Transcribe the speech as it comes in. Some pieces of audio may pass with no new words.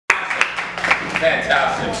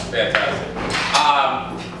Fantastic, fantastic.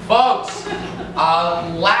 Folks,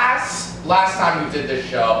 last time we did this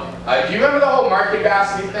show, do you remember the whole market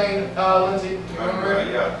basket thing, Lindsay? Do you remember?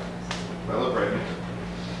 Yeah. Celebrate me.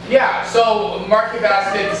 Yeah, so Market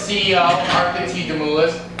Basket CEO, Arthur T.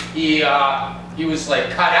 Demoulas, he was like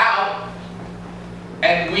cut out,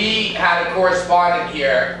 and we had a correspondent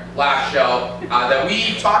here last show that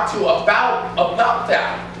we talked to about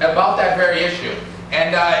that very issue,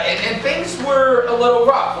 and things were a little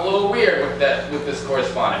rough, a little weird with this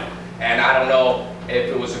correspondent, and I don't know if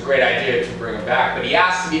it was a great idea to bring him back, but he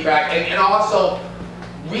asked to be back, and also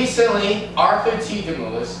recently Arthur T.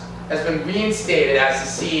 Demoulas has been reinstated as the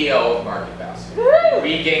CEO of Market Basket.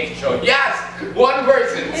 Regained control. Yes! One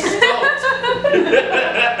person stoked.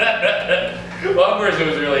 One person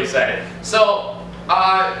was really excited. So,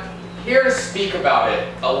 here to speak about it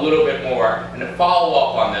a little bit more and to follow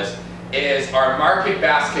up on this is our Market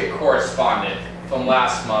Basket correspondent from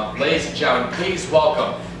last month. Ladies and gentlemen, please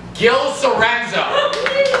welcome GIl Sorento.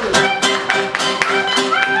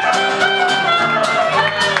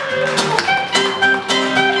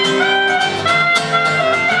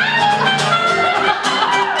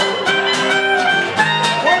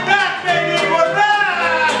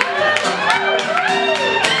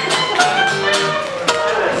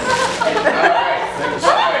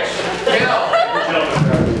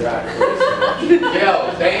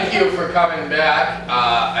 GIl, thank you for coming back,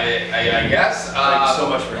 I guess. Thank you so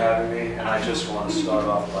much for having me, and I just want to start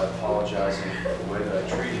off by apologizing for the way that I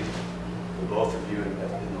treated the both of you in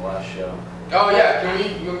the last show. Oh yeah, can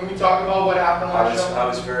we talk about what happened last show? I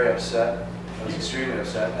was very upset. I was extremely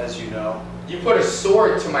upset, as you know. You put a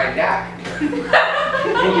sword to my neck.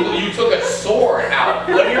 you took a sword out.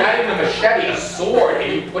 Not even a machete, a sword,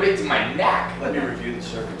 and you put it to my neck. Let me review the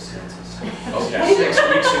circumstances. Okay. 6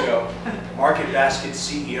 weeks ago, Market Basket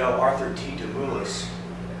CEO Arthur T. Demoulas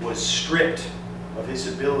was stripped of his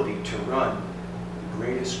ability to run the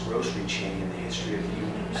greatest grocery chain in the history of the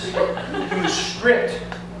universe. He was stripped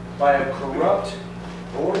by a corrupt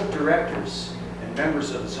board of directors and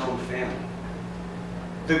members of his own family.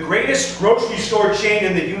 The greatest grocery store chain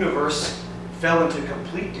in the universe fell into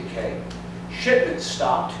complete decay. Shipments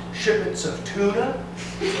stopped. Shipments of tuna,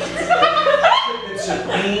 shipments of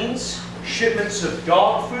beans, shipments of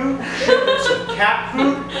dog food, shipments of cat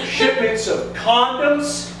food, shipments of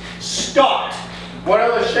condoms stopped. What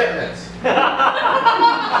are the shipments?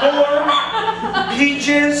 Corn,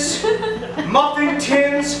 peaches, muffin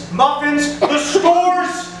tins, muffins, the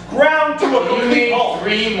stores ground to a complete halt.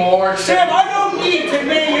 3 more. Sam, I don't need to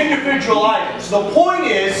name individual items. The point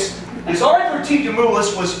is Arthur T.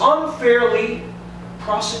 Demoulas was unfairly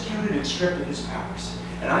prosecuted and stripped of his powers.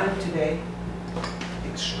 And I am today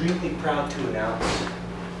extremely proud to announce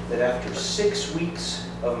that after 6 weeks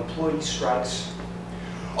of employee strikes,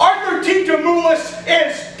 Arthur T. Demoulas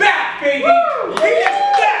is back, baby! Woo! He is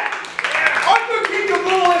back! Arthur T.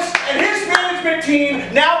 Demoulas and his management team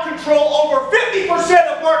now control over 50%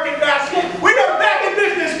 of Market Basket. We are back in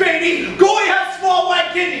business, baby! Goy has small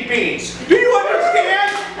white kidney beans. Do you understand?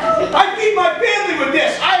 I feed my family with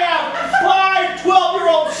this. I have 5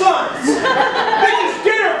 12-year-old sons. This is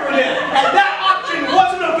dinner for them, and that option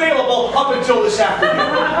wasn't available up until this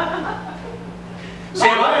afternoon.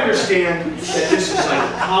 Sam, I understand that this is like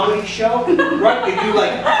a comedy show, right? They do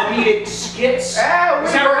like comedic skits. Yeah,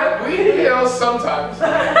 is that right? We sometimes.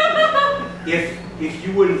 If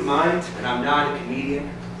you wouldn't mind, and I'm not a comedian.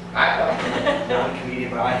 I'm not a comedian,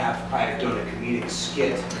 but I have done a comedic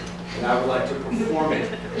skit, and I would like to perform it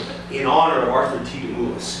in honor of Arthur T.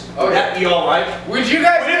 Demoulas. Okay. Would that be all right? Would you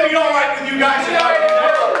guys? Would it be all right with you guys? Could I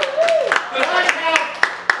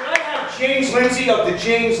have James Lindsay of the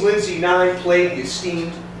James Lindsay 9 play the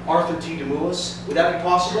esteemed Arthur T. Demoulas? Would that be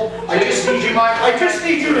possible? I just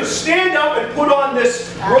need you to stand up and put on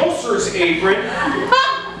this grocer's apron.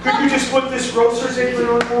 Could you just put this grocer's apron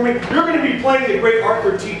on for me? You're going to be playing the great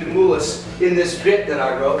Arthur T. Demoulas in this bit that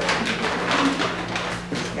I wrote.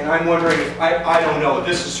 And I'm wondering if, I don't know,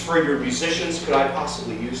 this is for your musicians. Could I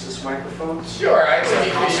possibly use this microphone? Sure, I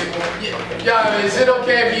think yeah, is it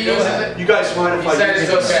okay if he uses it? You guys mind if I use it?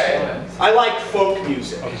 It's okay. I like folk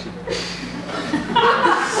music.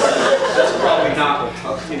 That's probably not,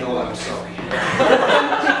 you know what, I'm sorry.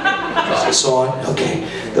 So okay,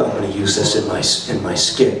 I'm going to use this in my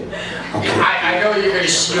skit. Okay. I know you're going to do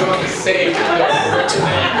the same.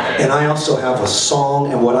 And I also have a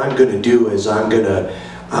song, and what I'm going to do is I'll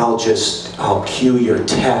cue your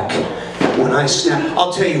tech. When I snap,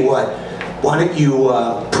 I'll tell you what, why don't you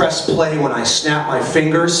press play when I snap my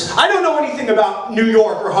fingers? I don't know anything about New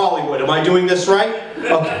York or Hollywood. Am I doing this right?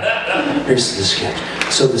 Okay, here's the sketch.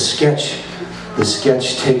 So the The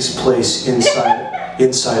sketch takes place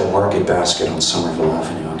inside a market basket on Somerville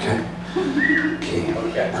Avenue, okay?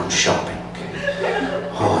 Okay, I'm shopping, okay?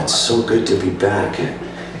 Oh, it's so good to be back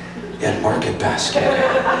at Market Basket.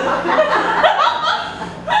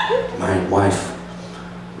 My wife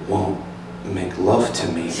won't make love to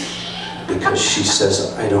me because she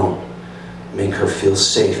says I don't make her feel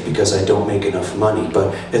safe because I don't make enough money,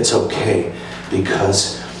 but it's okay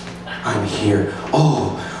because I'm here.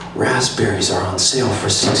 Oh, raspberries are on sale for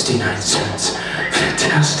 69 cents.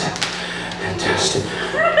 Fantastic, fantastic.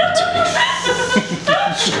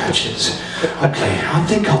 Stretches. Okay, I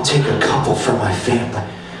think I'll take a couple for my family.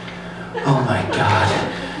 Oh my God,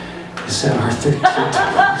 is that Arthur T.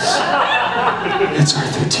 Demoulas? It's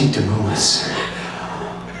Arthur T. Demoulas.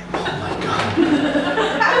 Oh my God.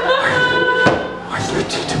 Arthur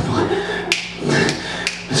T. Demoulas.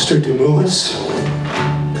 Mr. Demoulas,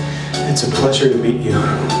 it's a pleasure to meet you.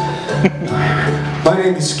 My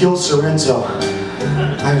name is GIl Sorento.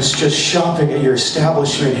 I was just shopping at your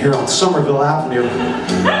establishment here on Somerville Avenue.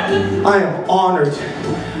 I am honored.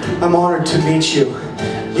 I'm honored to meet you.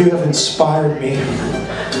 You have inspired me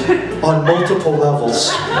on multiple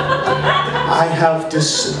levels. I have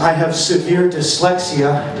severe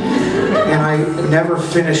dyslexia, and I never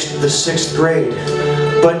finished the 6th grade.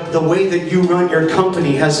 But the way that you run your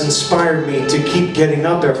company has inspired me to keep getting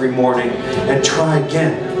up every morning and try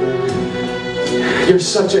again. You're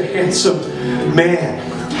such a handsome man.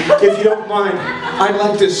 If you don't mind, I'd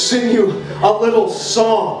like to sing you a little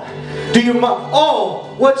song. Do you mind?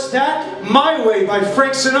 Oh, what's that? My Way by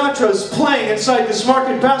Frank Sinatra is playing inside this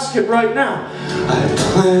market basket right now. I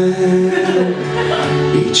plan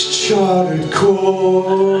each charted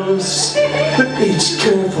course, each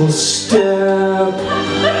careful step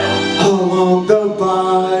along the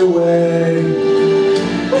byway,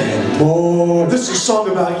 and more. This is a song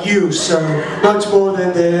about you, sir, much more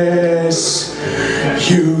than this.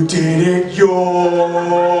 You did it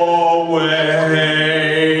your way.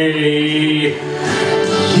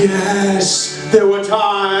 Yes, there were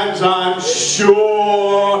times I'm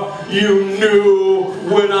sure you knew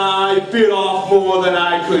when I bit off more than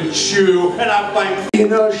I could chew, and I fight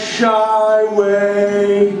in a shy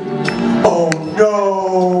way. Oh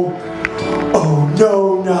no,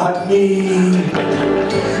 not me.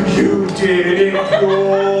 You did it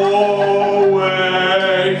your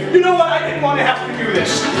way. You know what? I didn't want to have to do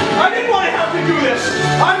this. I didn't want to have to do this.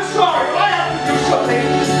 I'm sorry, but I have to do something.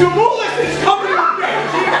 Demoulas is coming with me.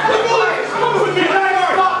 Demoulas is coming with me. No, I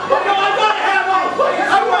gotta have one.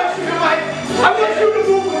 I want you to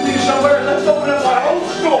move with me somewhere and let's open up our own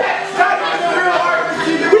store. That's not the real art.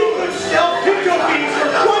 We could sell pickle beans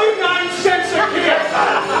for 29 cents a can.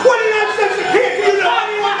 29 cents a can. Do you know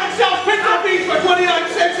anyone that sells pickle beans for 29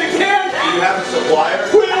 cents a can? Do you have a supplier?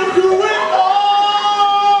 We'll do it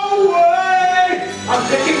all way. I'm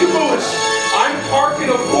taking Demoulas. I'm parking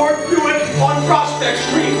a Ford Buick on Prospect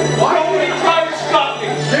Street. Why? Nobody try to stop me.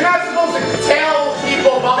 You're not supposed to tell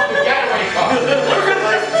people about the getaway car. What's your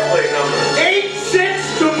license plate number?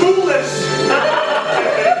 86 Demoulas.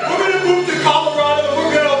 We're going to move to Colorado and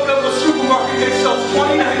we're going to open up a supermarket that sells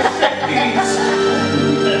 29-cent beans.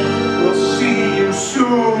 We'll see you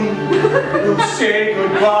soon. We'll say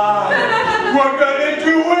goodbye. We're going to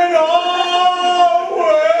do it all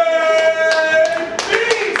way.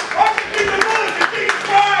 Please, Arthur T. Demoulas and Dean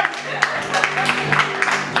Fry.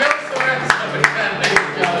 GIl Sorento, ladies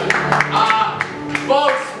and gentlemen.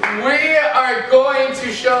 Folks, we are going to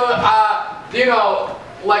show, you know,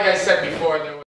 like I said before, there was